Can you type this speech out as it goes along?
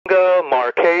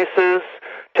bases,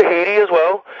 Tahiti as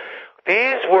well.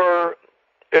 These were,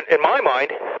 in my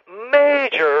mind,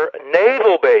 major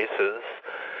naval bases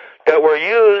that were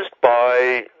used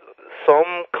by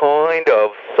some kind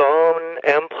of Sun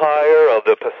Empire of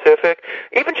the Pacific.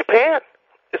 Even Japan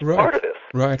is part of this.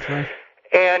 Right.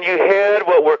 And you had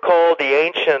what were called the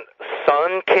ancient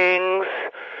Sun Kings.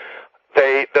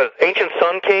 The ancient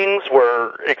Sun Kings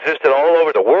existed all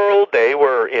over the world. They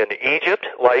were in Egypt,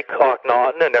 like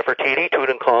Akhenaten and Nefertiti,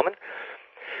 Tutankhamun.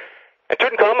 And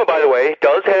Tutankhamun, by the way,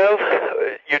 does have,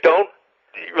 you don't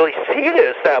really see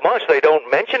this that much. They don't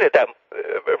mention it that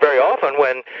very often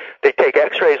when they take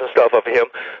x-rays and stuff of him.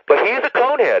 But he's a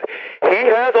conehead. He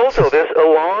has also this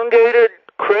elongated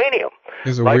cranium,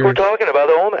 like we're talking about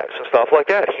the Olmecs and stuff like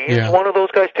that. He's one of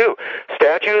those guys, too.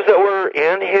 Statues that were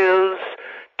in his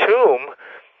tomb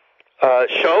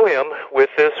show him with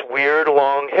this weird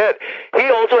long head. He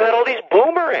also had all these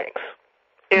boomerangs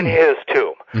in his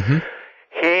tomb. Mm-hmm.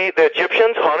 The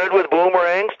Egyptians hunted with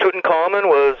boomerangs. Tutankhamun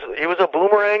was a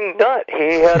boomerang nut.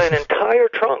 He had an entire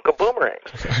trunk of boomerangs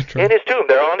in his tomb.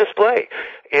 They're on display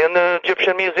in the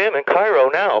Egyptian Museum in Cairo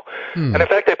now. And in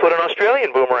fact, they put an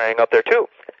Australian boomerang up there too.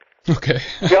 Okay.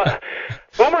 Yeah,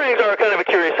 boomerangs are kind of a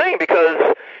curious thing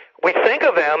because we think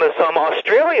of them as some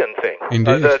Australian thing.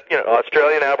 Indeed. That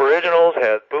Australian Aboriginals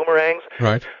had boomerangs.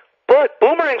 Right. But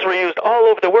boomerangs were used all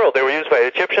over the world. They were used by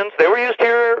Egyptians. They were used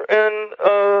here in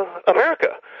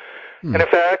America. And in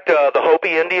fact, the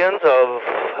Hopi Indians of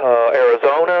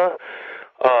Arizona,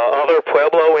 other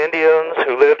Pueblo Indians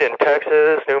who lived in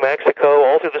Texas, New Mexico,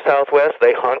 all through the Southwest,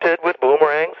 they hunted with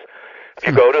boomerangs. If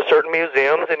you go to certain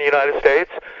museums in the United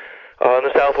States, in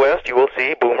the Southwest, you will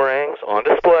see boomerangs on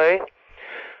display.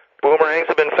 Boomerangs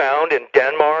have been found in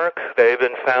Denmark. They've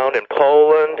been found in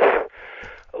Poland,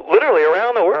 literally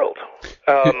around the world.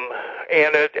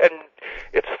 And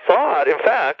it's thought, in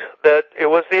fact, that it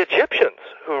was the Egyptians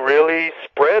who really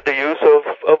spread the use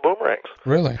of boomerangs.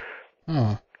 Really?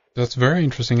 Oh, that's very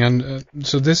interesting. And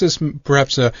so this is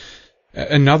perhaps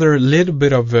another little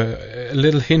bit of a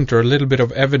little hint or a little bit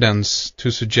of evidence to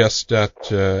suggest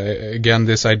that again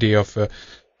this idea of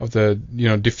the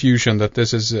diffusion, that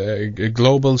this is a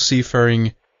global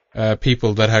seafaring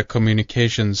people that had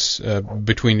communications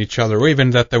between each other, or even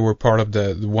that they were part of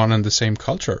the one and the same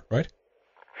culture, right?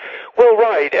 Well,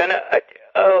 right, and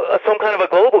some kind of a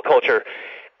global culture.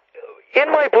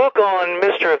 In my book on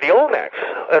Mr. of the Olmecs,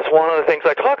 that's one of the things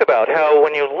I talk about, how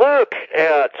when you look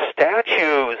at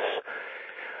statues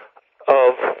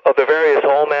of the various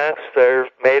Olmecs, they're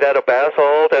made out of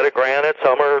basalt, out of granite,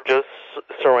 some are just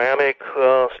ceramic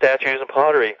statues and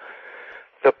pottery.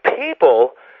 The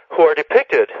people who are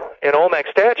depicted in Olmec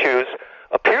statues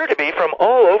appear to be from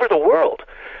all over the world.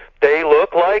 They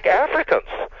look like Africans.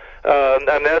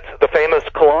 And that's the famous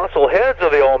colossal heads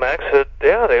of the Olmecs.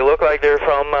 They look like they're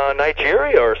from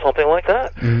Nigeria or something like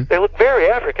that. Mm-hmm. They look very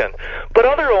African. But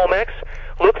other Olmecs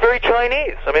look very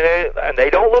Chinese. I mean, they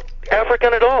don't look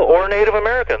African at all, or Native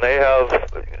American. They have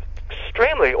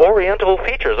extremely Oriental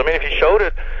features. I mean, if you showed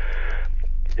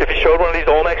one of these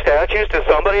Olmec statues to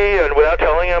somebody and without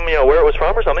telling him, where it was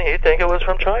from or something, he'd think it was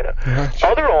from China. Right.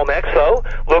 Other Olmecs, though,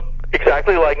 look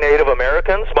exactly like Native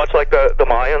Americans, much like the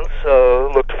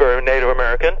Mayans looked very Native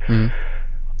American. Mm.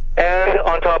 And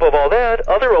on top of all that,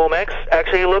 other Olmecs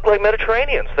actually looked like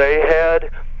Mediterraneans. They had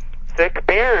thick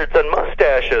beards and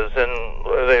mustaches,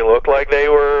 and they looked like they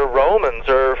were Romans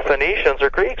or Phoenicians or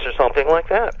Greeks or something like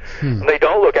that. Hmm. They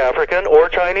don't look African or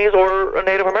Chinese or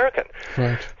Native American.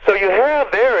 Right. So you have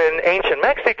there in ancient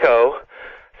Mexico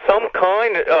some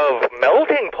kind of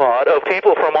melting pot of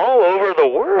people from all over the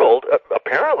world,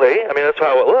 apparently. I mean, that's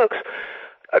how it looks.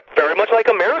 Very much like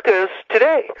America is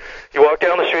today. You walk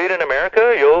down the street in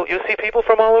America, you'll see people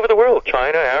from all over the world: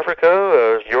 China,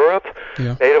 Africa, Europe,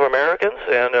 Native Americans,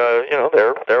 and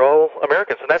they're all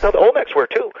Americans, and that's how the Olmecs were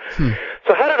too. Hmm.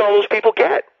 So how did all those people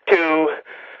get to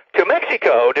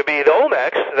Mexico to be the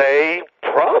Olmecs? They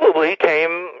probably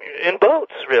came in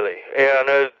boats, really,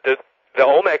 and the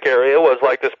Olmec area was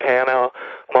like this Panama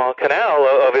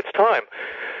Canal of its time.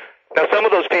 Now, some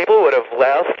of those people would have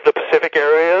left the Pacific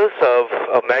areas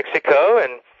of Mexico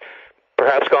and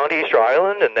perhaps gone to Easter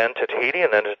Island and then to Tahiti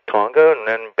and then to Tonga and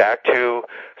then back to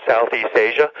Southeast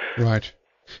Asia. Right.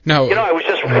 Now, I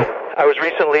was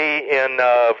recently in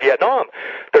Vietnam.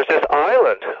 There's this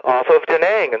island off of Da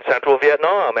Nang in central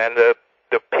Vietnam, and the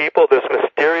people, this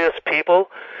mysterious people,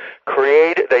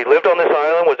 they lived on this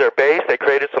island, was their base. They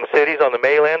created some cities on the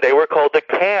mainland. They were called the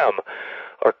Cam,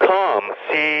 or Kham,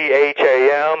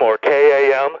 C-H-A-M or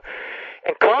K-A-M.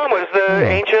 And Kham was the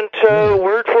ancient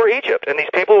word for Egypt. And these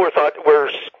people were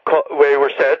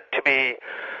said to be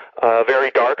very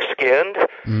dark dark-skinned.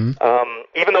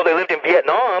 Even though they lived in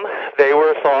Vietnam, they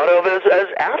were thought of as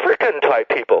African-type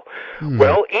people.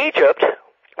 Well, Egypt,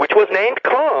 which was named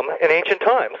Kham in ancient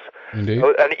times, Indeed.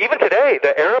 and even today,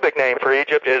 the Arabic name for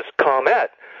Egypt is Kemet.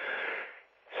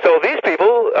 So these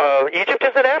people, Egypt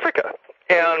is in Africa.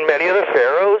 And many of the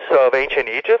pharaohs of ancient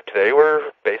Egypt, they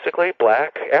were basically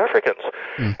black Africans.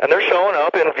 And they're showing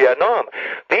up in Vietnam.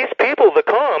 These people, the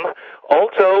Kham,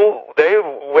 also, they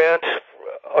went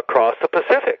across the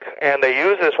Pacific. And they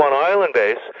use this one island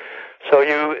base. So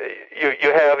you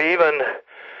have even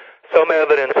some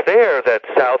evidence there that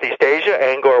Southeast Asia,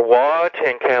 Angkor Wat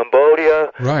in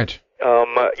Cambodia, right,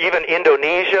 even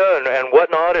Indonesia and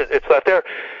whatnot, it's left there.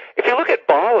 If you look at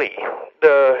Bali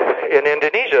in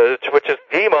Indonesia, which is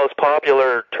the most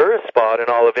popular tourist spot in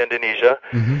all of Indonesia,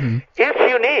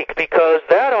 it's unique because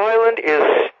that island is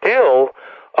still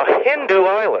a Hindu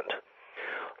island.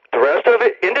 The rest of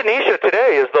it, Indonesia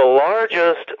today is the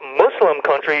largest Muslim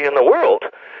country in the world.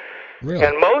 Really?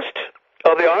 And most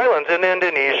of the islands in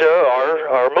Indonesia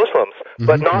are Muslims,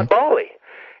 but not Bali.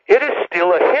 It is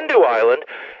still a Hindu island,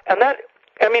 and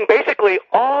basically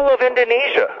all of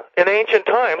Indonesia in ancient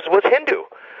times was Hindu.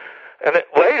 And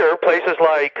later, places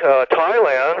like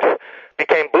Thailand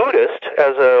became Buddhist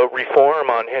as a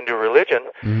reform on Hindu religion.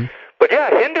 But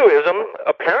yeah, Hinduism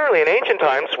apparently in ancient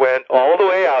times went all the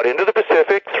way out into the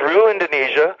Pacific, through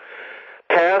Indonesia,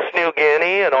 past New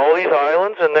Guinea and all these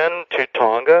islands, and then to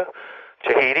Tonga,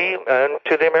 Tahiti, and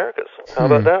to the Americas. How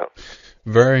about that?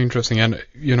 Very interesting. And,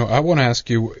 I want to ask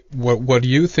you, what do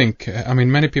you think? I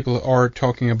mean, many people are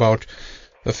talking about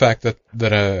the fact that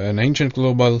an ancient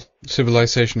global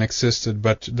civilization existed,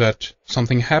 but that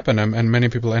something happened, and many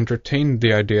people entertained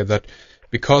the idea that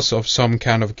because of some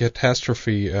kind of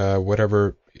catastrophe,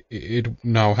 whatever it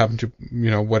now happened to,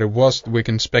 what it was, we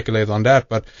can speculate on that.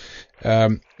 But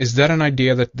is that an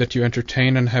idea that you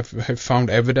entertain and have found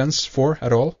evidence for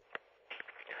at all?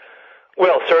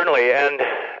 Well, certainly, and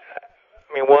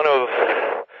one of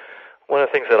the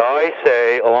things that I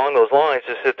say along those lines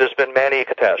is that there's been many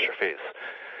catastrophes.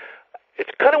 It's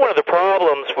kind of one of the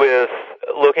problems with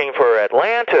looking for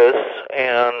Atlantis,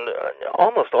 and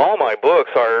almost all my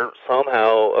books are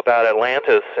somehow about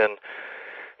Atlantis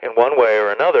in one way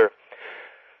or another.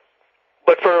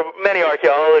 But for many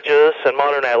archaeologists and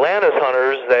modern Atlantis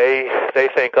hunters, they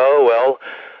think, oh, well,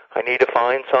 I need to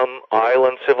find some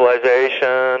island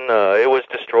civilization. It was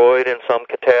destroyed in some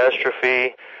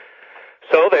catastrophe.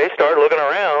 So they start looking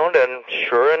around, and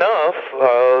sure enough,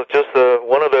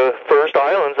 one of the first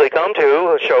islands they come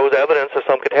to shows evidence of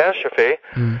some catastrophe.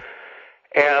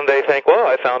 And they think, well,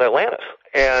 I found Atlantis.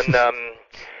 And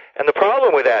and the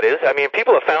problem with that is,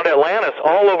 people have found Atlantis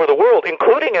all over the world,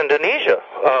 including Indonesia.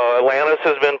 Atlantis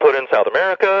has been put in South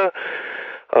America.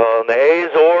 The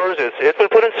Azores, it's been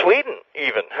put in Sweden,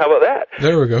 even. How about that?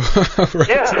 There we go. Right.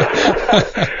 Yeah.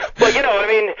 But,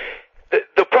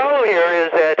 the problem here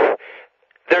is that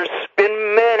there's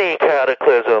been many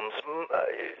cataclysms.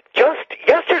 Just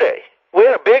yesterday, we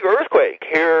had a big earthquake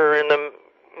here in the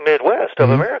Midwest of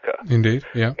America. Indeed,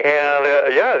 yeah.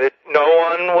 And, no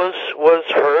one was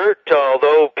hurt,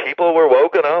 although people were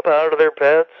woken up out of their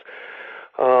beds.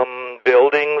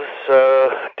 Buildings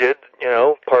did,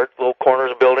 little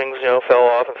corners of buildings, fell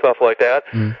off and stuff like that.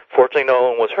 Fortunately, no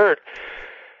one was hurt.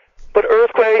 But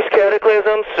earthquakes,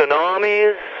 cataclysms,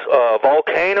 tsunamis,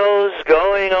 volcanoes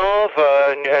going off,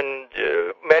 and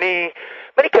many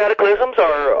cataclysms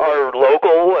are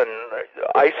local and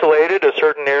isolated to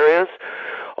certain areas,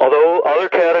 although other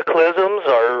cataclysms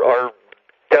are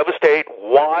devastate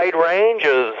wide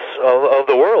ranges of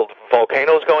the world.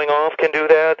 Volcanoes going off can do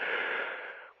that.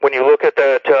 When you look at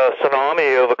that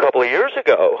tsunami of a couple of years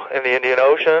ago in the Indian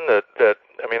Ocean, that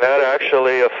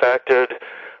actually affected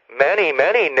many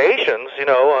nations,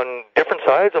 on different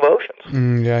sides of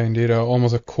oceans. Yeah, indeed.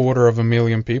 Almost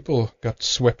 250,000 people got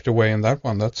swept away in that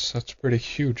one. That's pretty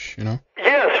huge,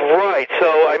 Yes, right.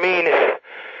 So,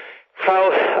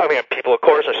 people, of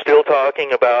course, are still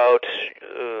talking about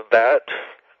that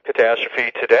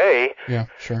catastrophe today. Yeah,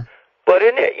 sure. But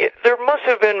there must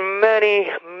have been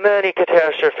many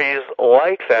catastrophes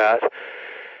like that.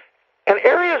 And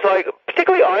areas like,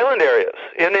 particularly island areas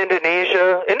in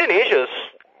Indonesia. Indonesia's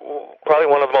probably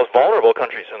one of the most vulnerable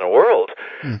countries in the world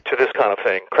to this kind of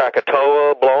thing.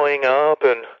 Krakatoa blowing up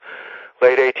in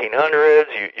late 1800s.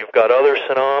 You've got other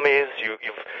tsunamis.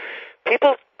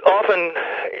 People often,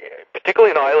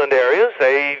 particularly in island areas,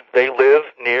 they live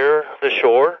near the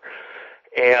shore,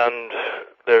 and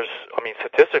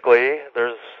statistically,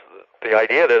 there's the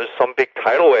idea that there's some big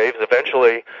tidal waves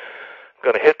eventually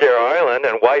going to hit their island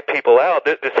and wipe people out.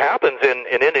 This happens in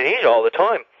Indonesia all the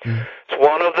time. It's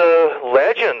one of the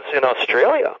legends in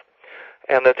Australia,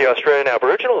 and that the Australian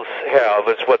Aboriginals have.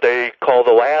 It's what they call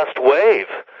the last wave.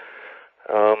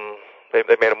 They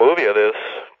made a movie of this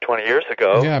 20 years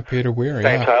ago. Yeah, Peter Weir.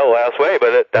 Same title, Last Wave,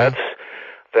 but that's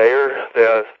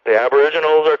the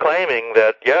Aboriginals are claiming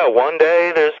that one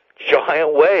day this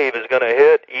giant wave is going to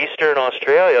hit eastern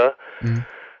Australia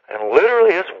and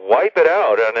literally just wipe it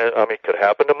out. And it could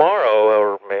happen tomorrow,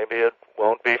 or maybe it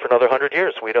won't be for another 100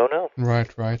 years. We don't know. Right.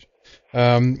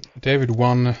 David,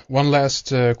 one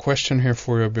last question here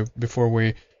for you before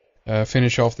we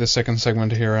finish off this second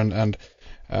segment here, and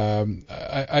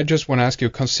I just want to ask you,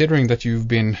 considering that you've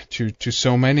been to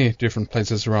so many different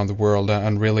places around the world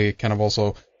and really kind of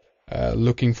also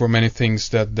looking for many things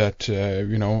that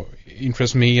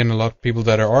interest me and a lot of people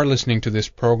that are listening to this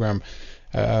program,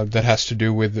 that has to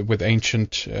do with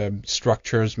ancient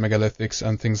structures, megalithics,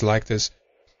 and things like this.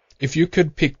 If you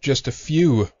could pick just a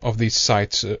few of these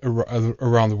sites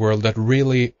around the world that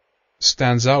really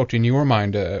stands out in your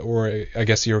mind, or I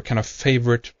guess your kind of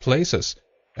favorite places,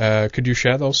 could you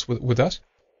share those with us?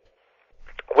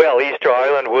 Well, Easter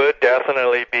Island would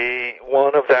definitely be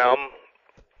one of them.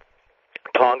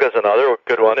 Tonga's another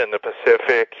good one in the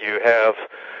Pacific. You have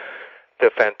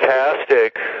the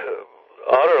fantastic,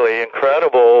 utterly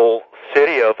incredible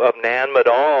city of Nan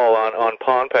Madol on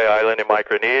Pohnpei Island in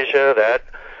Micronesia.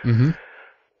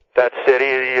 That city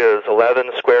is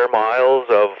 11 square miles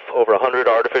of over 100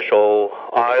 artificial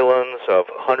islands, of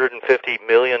 150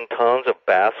 million tons of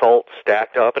basalt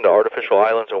stacked up into artificial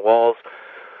islands and walls.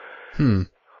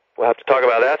 We'll have to talk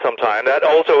about that sometime. That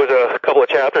also is a couple of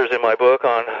chapters in my book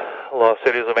on lost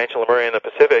cities of ancient Lemuria in the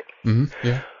Pacific.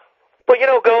 But,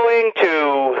 going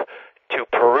to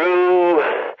Peru,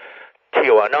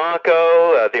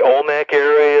 Tiwanaku, the Olmec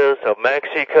areas of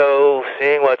Mexico,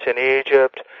 seeing what's in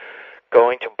Egypt,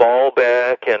 going to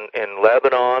Baalbek in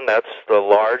Lebanon. That's the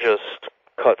largest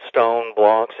cut stone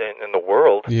blocks in the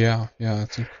world. Yeah,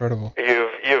 that's incredible.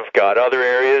 You've got other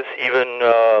areas, even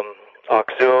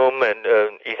Aksum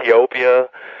and Ethiopia.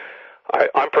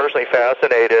 I'm personally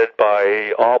fascinated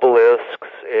by obelisks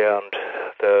and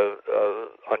the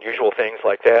unusual things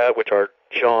like that, which are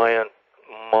giant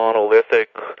monolithic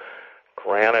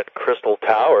granite crystal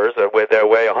towers that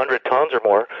weigh 100 tons or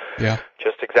more.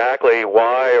 Just exactly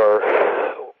why or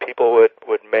people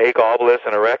would make obelisks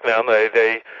and erect them,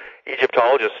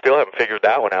 Egyptologists still haven't figured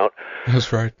that one out.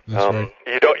 That's right. You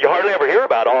hardly ever hear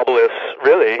about obelisks,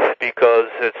 really, because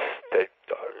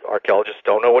archaeologists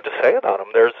don't know what to say about them.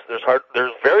 There's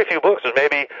very few books. There's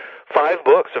maybe 5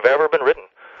 books have ever been written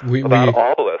about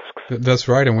obelisks. That's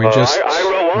right, and I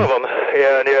wrote one of them,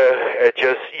 and it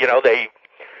just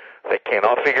they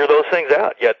cannot figure those things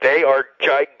out. Yet they are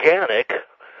gigantic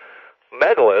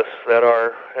megaliths that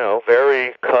are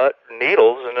very cut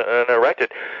needles and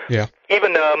erected.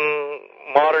 Even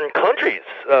modern countries,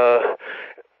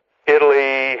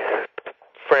 Italy,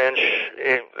 French,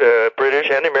 British,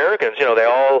 and Americans, they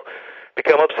all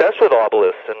become obsessed with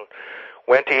obelisks and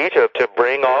went to Egypt to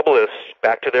bring obelisks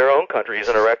back to their own countries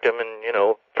and erect them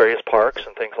in various parks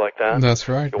and things like that. That's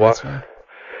right.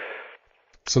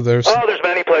 So there's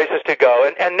many places to go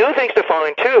and new things to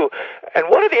find too. And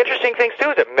one of the interesting things too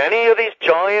is that many of these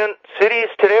giant cities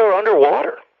today are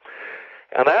underwater.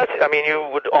 And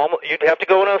you'd have to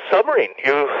go in a submarine.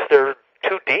 They're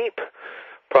too deep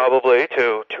probably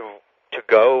to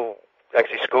go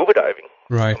actually scuba diving.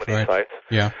 Right. These sites.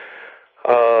 Yeah.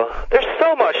 There's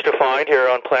so much to find here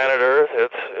on planet Earth.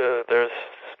 There's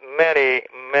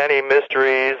many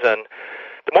mysteries, and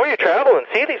the more you travel and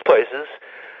see these places,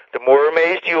 the more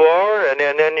amazed you are, and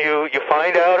then you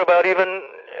find out about even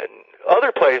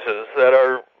other places that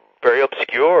are very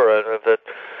obscure and that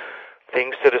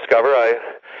things to discover.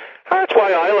 That's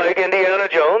why I like Indiana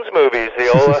Jones movies.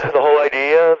 The whole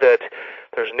idea that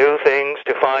there's new things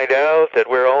to find out, that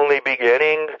we're only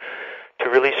beginning to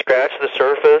really scratch the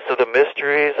surface of the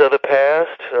mysteries of the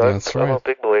past. That's right. I'm a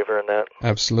big believer in that.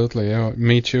 Absolutely, yeah,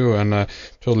 me too, and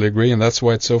totally agree. And that's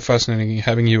why it's so fascinating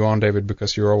having you on, David,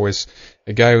 because you're always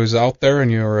a guy who's out there and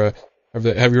you're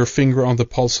have your finger on the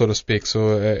pulse, so to speak.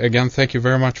 So again, thank you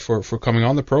very much for coming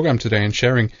on the program today and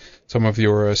sharing some of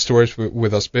your stories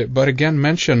with us. But again,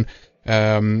 mention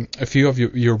a few of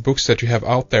your books that you have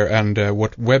out there and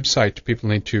what website people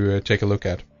need to take a look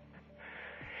at.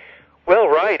 Well,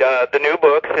 right. The new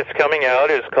book that's coming out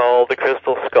is called The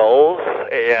Crystal Skulls,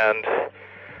 and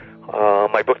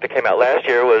my book that came out last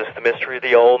year was The Mystery of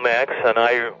the Olmecs, and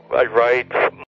I write